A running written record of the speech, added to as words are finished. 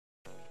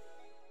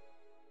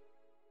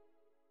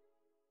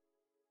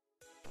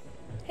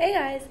Hey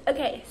guys,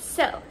 okay,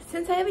 so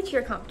since I have a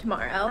cheer comp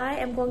tomorrow, I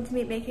am going to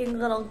be making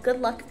little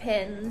good luck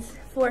pins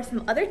for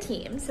some other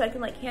teams so I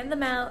can like hand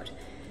them out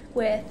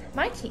with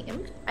my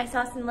team. I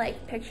saw some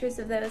like pictures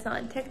of those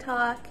on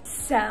TikTok,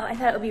 so I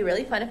thought it would be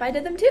really fun if I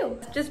did them too.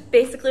 Just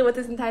basically what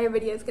this entire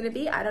video is gonna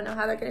be. I don't know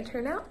how they're gonna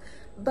turn out,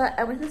 but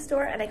I went to the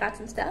store and I got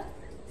some stuff,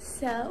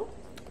 so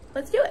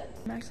let's do it.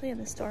 I'm actually in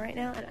the store right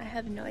now and I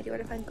have no idea where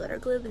to find glitter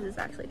glue. This is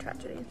actually a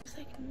tragedy. It's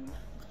like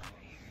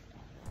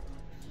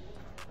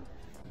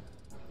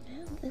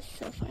this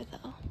so far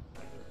though.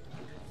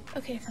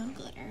 Okay, I found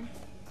glitter,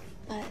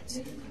 but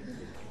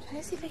I'm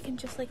trying to see if I can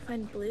just like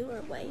find blue or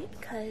white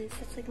because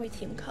it's like my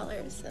team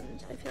colors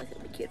and I feel like it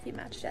would be cute if we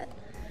matched it.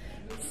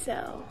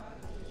 So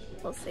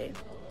we'll see.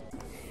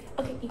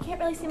 Okay, you can't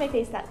really see my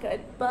face that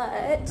good,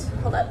 but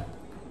hold up.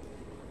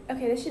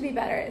 Okay, this should be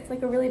better. It's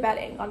like a really bad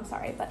angle, I'm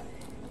sorry, but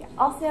yeah.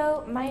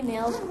 Also, my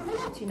nails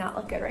do not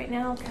look good right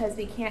now because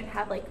we can't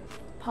have like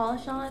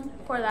polish on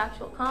for the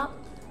actual comp,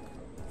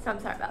 so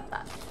I'm sorry about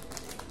that.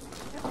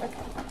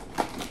 Okay,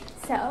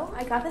 so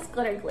I got this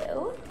glitter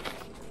glue,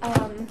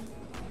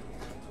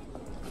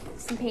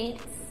 some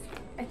paints.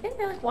 I think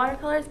they're like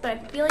watercolors, but I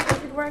feel like they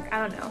should work. I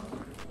don't know.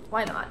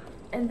 Why not?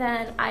 And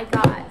then I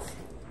got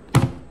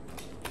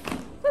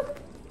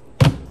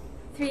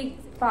 3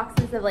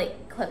 boxes of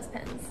like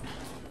clothespins.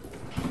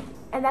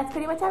 And that's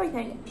pretty much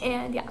everything.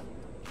 And yeah.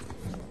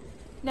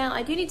 Now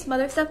I do need some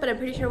other stuff, but I'm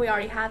pretty sure we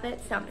already have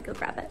it, so I'm gonna go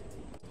grab it.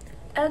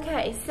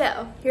 Okay,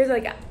 so here's what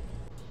I got.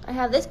 I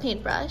have this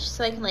paintbrush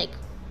so I can like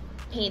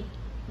paint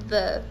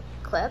the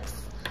clips.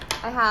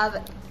 I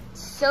have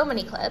so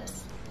many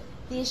clips.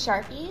 These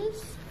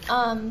Sharpies,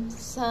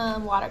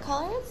 some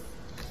watercolors,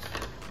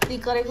 the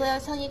glitter glue I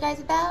was telling you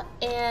guys about,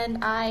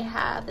 and I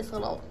have this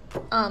little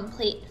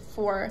plate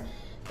for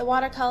the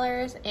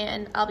watercolors,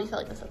 and I'll be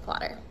filling this with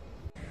water.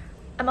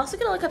 I'm also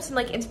gonna look up some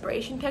like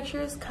inspiration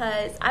pictures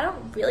because I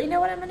don't really know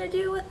what I'm gonna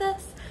do with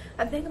this.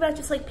 I'm thinking about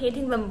just like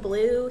painting them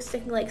blue,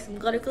 sticking like some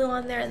glitter glue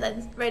on there, and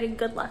then writing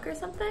good luck or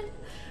something.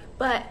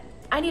 But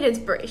I need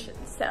inspiration,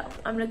 so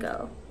I'm gonna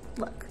go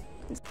look.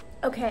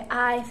 Okay,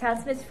 I found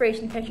some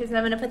inspiration pictures and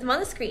I'm gonna put them on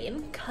the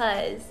screen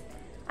because,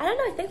 I don't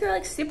know, I think they're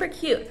like super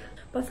cute.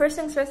 But first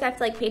things first, I have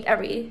to like paint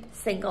every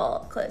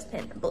single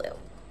clothespin blue.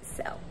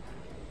 So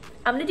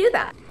I'm gonna do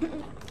that.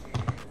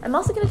 I'm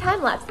also gonna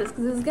time lapse this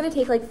because this is gonna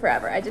take like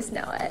forever, I just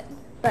know it.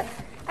 But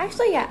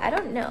actually, yeah, I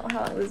don't know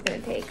how long this is gonna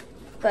take,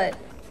 but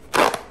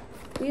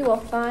we will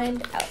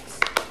find out.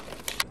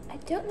 I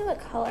don't know what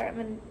color I'm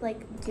gonna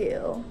like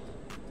do.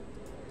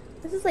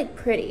 This is like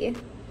pretty.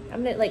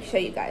 I'm gonna like show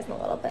you guys in a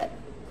little bit.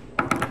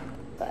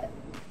 But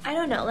I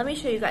don't know, let me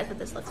show you guys what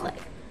this looks like.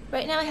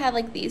 Right now I have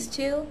like these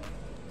two.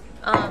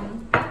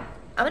 I'm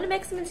gonna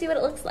mix them and see what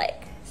it looks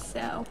like.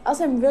 So,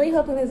 also I'm really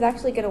hoping this is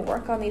actually gonna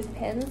work on these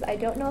pins. I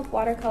don't know if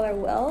watercolor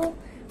will,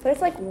 but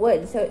it's like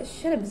wood, so it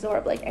should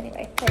absorb like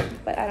anyway,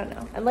 but I don't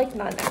know. I'm like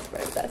not an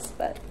expert at this,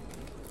 but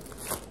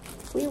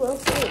we will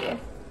see.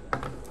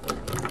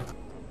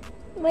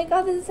 Oh my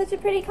god, this is such a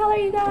pretty color,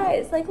 you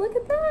guys. Like, look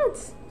at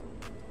that.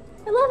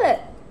 I love it.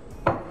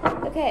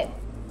 Okay,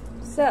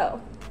 so,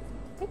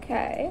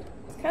 okay,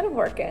 it's kind of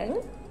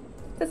working.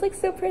 It's like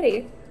so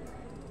pretty.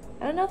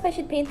 I don't know if I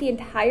should paint the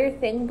entire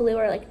thing blue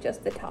or like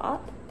just the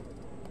top.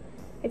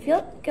 I feel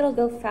like it'll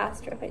go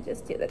faster if I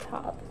just do the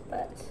top,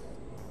 but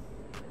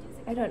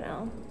I don't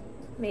know.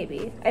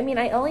 Maybe. I mean,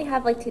 I only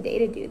have like today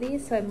to do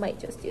these, so I might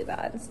just do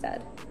that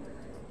instead.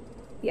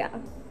 Yeah.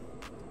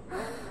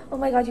 Oh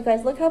my god, you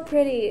guys, look how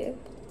pretty.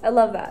 I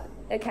love that.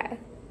 Okay.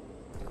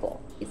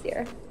 Cool.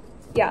 Easier.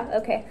 Yeah,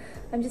 okay.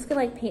 I'm just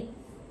gonna like paint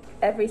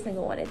every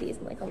single one of these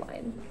in like a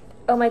line.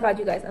 Oh my god,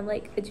 you guys, I'm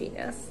like a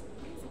genius.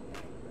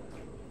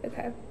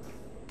 Okay.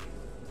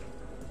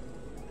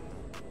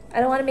 I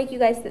don't want to make you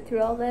guys sit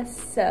through all this,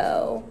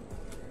 so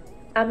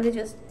I'm gonna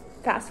just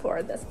fast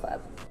forward this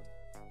clip.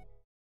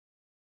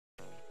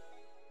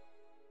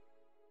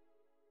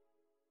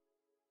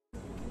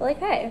 Like,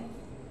 hey,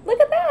 look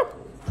at that!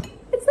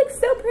 It's like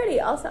so pretty.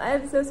 Also, I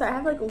am so sorry, I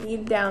have like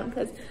leaned down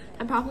because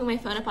I'm propping my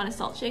phone up on a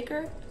salt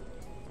shaker.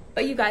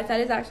 But you guys, that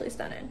is actually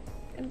stunning.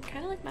 And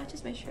kind of like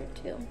matches my shirt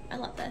too. I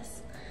love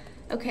this.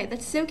 Okay,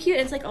 that's so cute.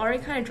 It's like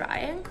already kind of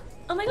drying.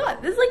 Oh my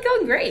god, this is like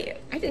going great.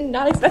 I did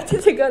not expect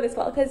it to go this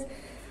well because,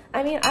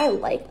 I mean, I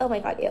like, oh my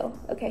god, ew.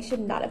 Okay, I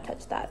should not have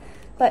touched that.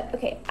 But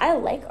okay, I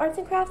like arts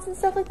and crafts and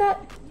stuff like that.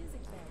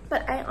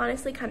 But I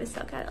honestly kind of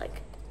suck at it.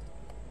 Like,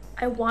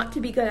 I want to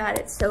be good at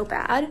it so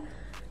bad.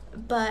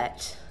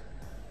 But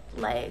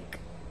like,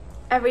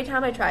 every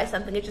time I try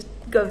something, it just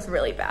goes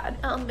really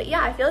bad. But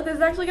yeah, I feel like this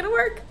is actually gonna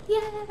work.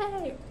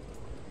 Yay!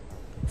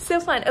 So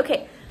fun.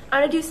 Okay,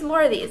 I'm gonna do some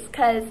more of these,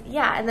 cause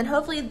yeah, and then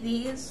hopefully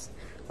these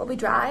will be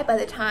dry by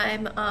the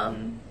time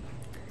I'm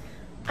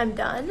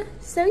done.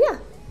 So yeah.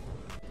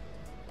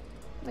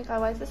 Oh my god,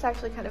 why is this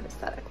actually kind of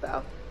aesthetic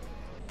though?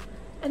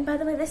 And by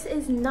the way, this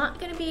is not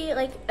gonna be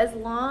like as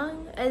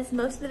long as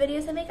most of the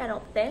videos I make, I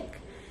don't think,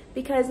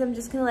 because I'm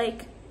just gonna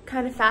like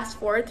kind of fast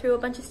forward through a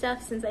bunch of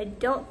stuff since I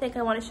don't think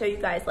I want to show you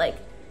guys like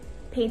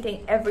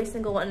painting every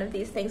single one of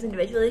these things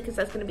individually because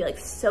that's gonna be like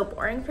so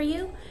boring for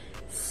you.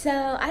 So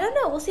I don't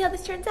know, we'll see how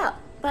this turns out.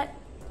 But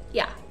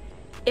yeah,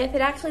 if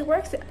it actually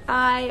works,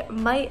 I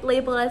might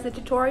label it as a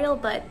tutorial,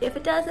 but if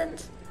it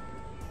doesn't,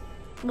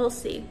 we'll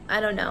see.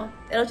 I don't know.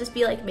 It'll just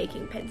be like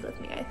making pins with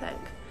me, I think.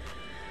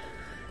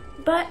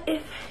 But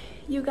if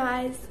you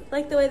guys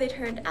like the way they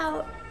turned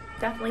out,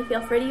 definitely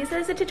feel free to use it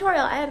as a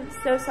tutorial. I am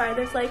so sorry,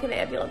 there's like an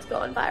ambulance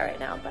going by right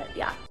now, but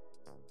yeah.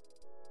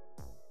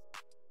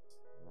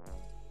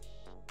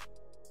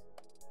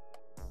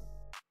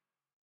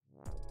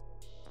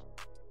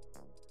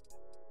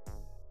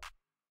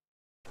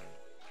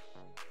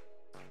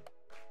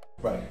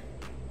 Right.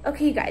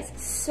 Okay, you guys,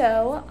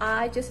 so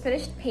I just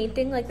finished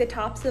painting like the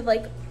tops of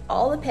like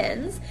all the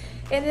pins,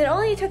 and it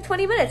only took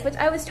 20 minutes, which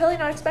I was totally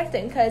not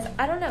expecting because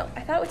I don't know,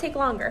 I thought it would take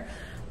longer.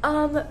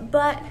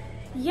 But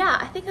yeah,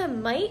 I think I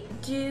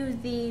might do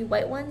the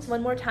white ones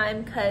one more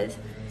time because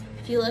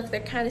if you look, they're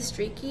kind of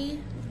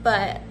streaky,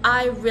 but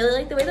I really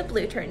like the way the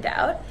blue turned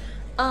out.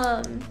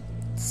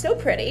 So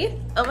pretty,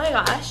 oh my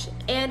gosh.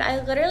 And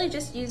I literally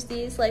just used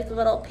these like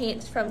little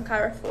paints from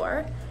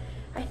Carrefour.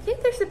 I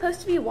think they're supposed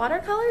to be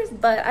watercolors,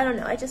 but I don't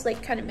know. I just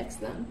like kind of mixed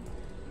them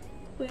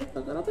with a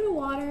little bit of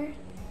water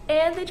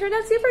and they turned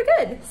out super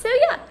good. So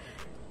yeah,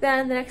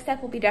 then the next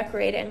step will be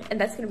decorating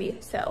and that's gonna be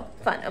so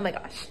fun. Oh my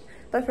gosh.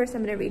 But first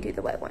I'm gonna redo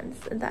the wet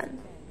ones and then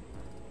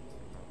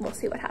we'll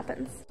see what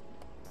happens.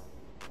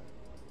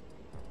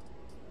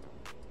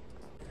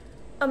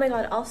 Oh my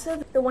god,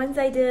 also the ones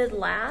I did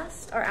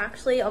last are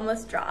actually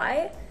almost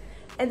dry.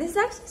 And this is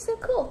actually so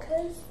cool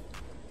because,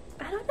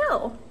 I don't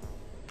know.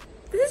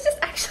 This is just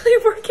actually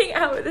working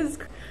out. This is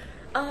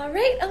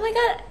right. Oh my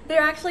god,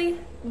 they're actually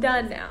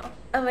done now.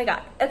 Oh my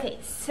god. Okay,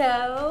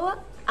 so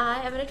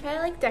I am gonna try to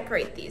like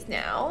decorate these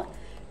now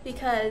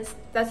because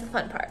that's the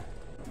fun part.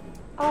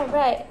 All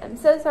right, I'm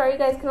so sorry you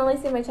guys can only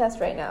see my chest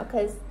right now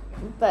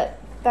but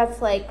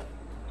that's like,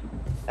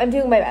 I'm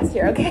doing my best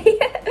here, okay?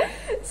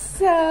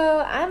 So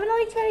I'm gonna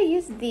like try to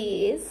use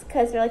these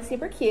because they're like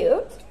super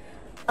cute.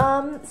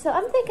 So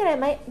I'm thinking I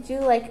might do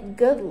like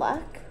good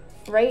luck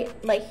right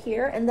like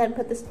here and then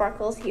put the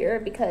sparkles here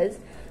because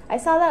I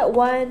saw that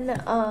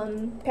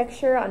one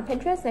picture on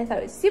Pinterest and I thought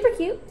it was super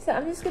cute, so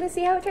I'm just gonna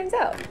see how it turns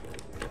out.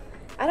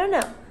 I don't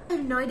know. I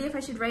have no idea if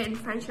I should write in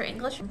French or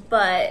English,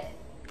 but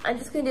I'm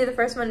just gonna do the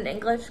first one in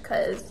English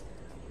because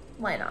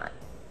why not?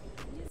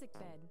 Music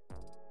bed.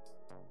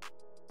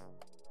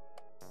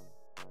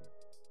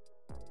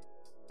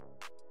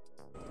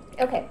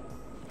 Okay,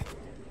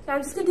 now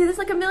I'm just gonna do this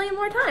like a million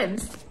more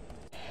times.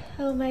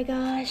 Oh my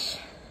gosh.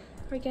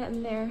 We're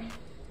getting there.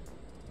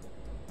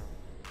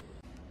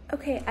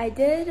 Okay, I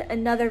did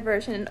another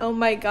version and oh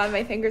my god,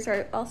 my fingers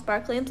are all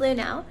sparkly and blue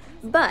now.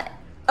 But,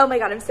 oh my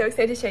god, I'm so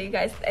excited to show you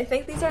guys. I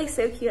think these are like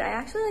so cute. I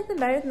actually like them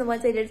better than the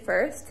ones I did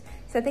first.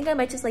 So I think I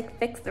might just like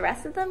fix the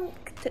rest of them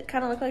to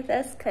kind of look like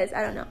this because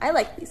I don't know. I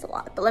like these a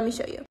lot, but let me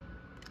show you.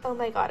 Oh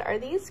my god, are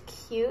these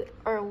cute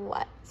or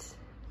what?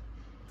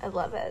 I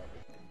love it.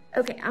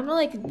 Okay, I'm gonna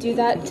like do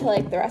that to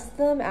like the rest of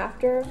them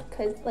after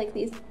because like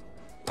these,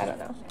 I don't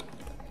know.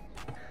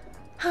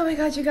 Oh my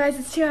god, you guys,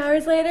 it's 2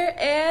 hours later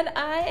and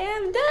I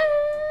am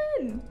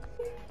done!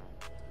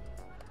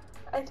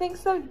 I think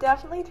some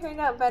definitely turned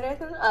out better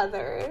than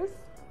others,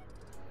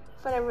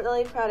 but I'm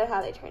really proud of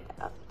how they turned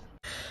out.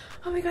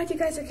 Oh my god, you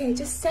guys, okay,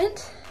 just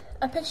sent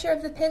a picture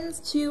of the pins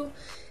to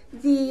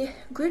the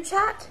group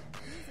chat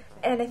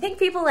and I think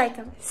people like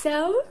them.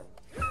 So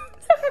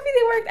happy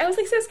they worked. I was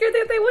like so scared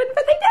that they wouldn't,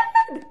 but they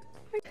did!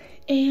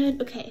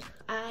 And okay,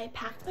 I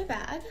packed my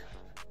bag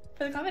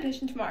for the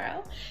competition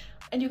tomorrow.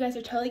 And you guys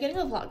are totally getting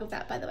a vlog of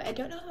that, by the way. I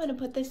don't know if I'm gonna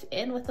put this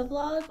in with the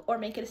vlog or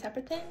make it a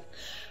separate thing,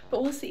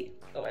 but we'll see.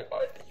 Oh my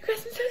god, you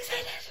guys, I'm so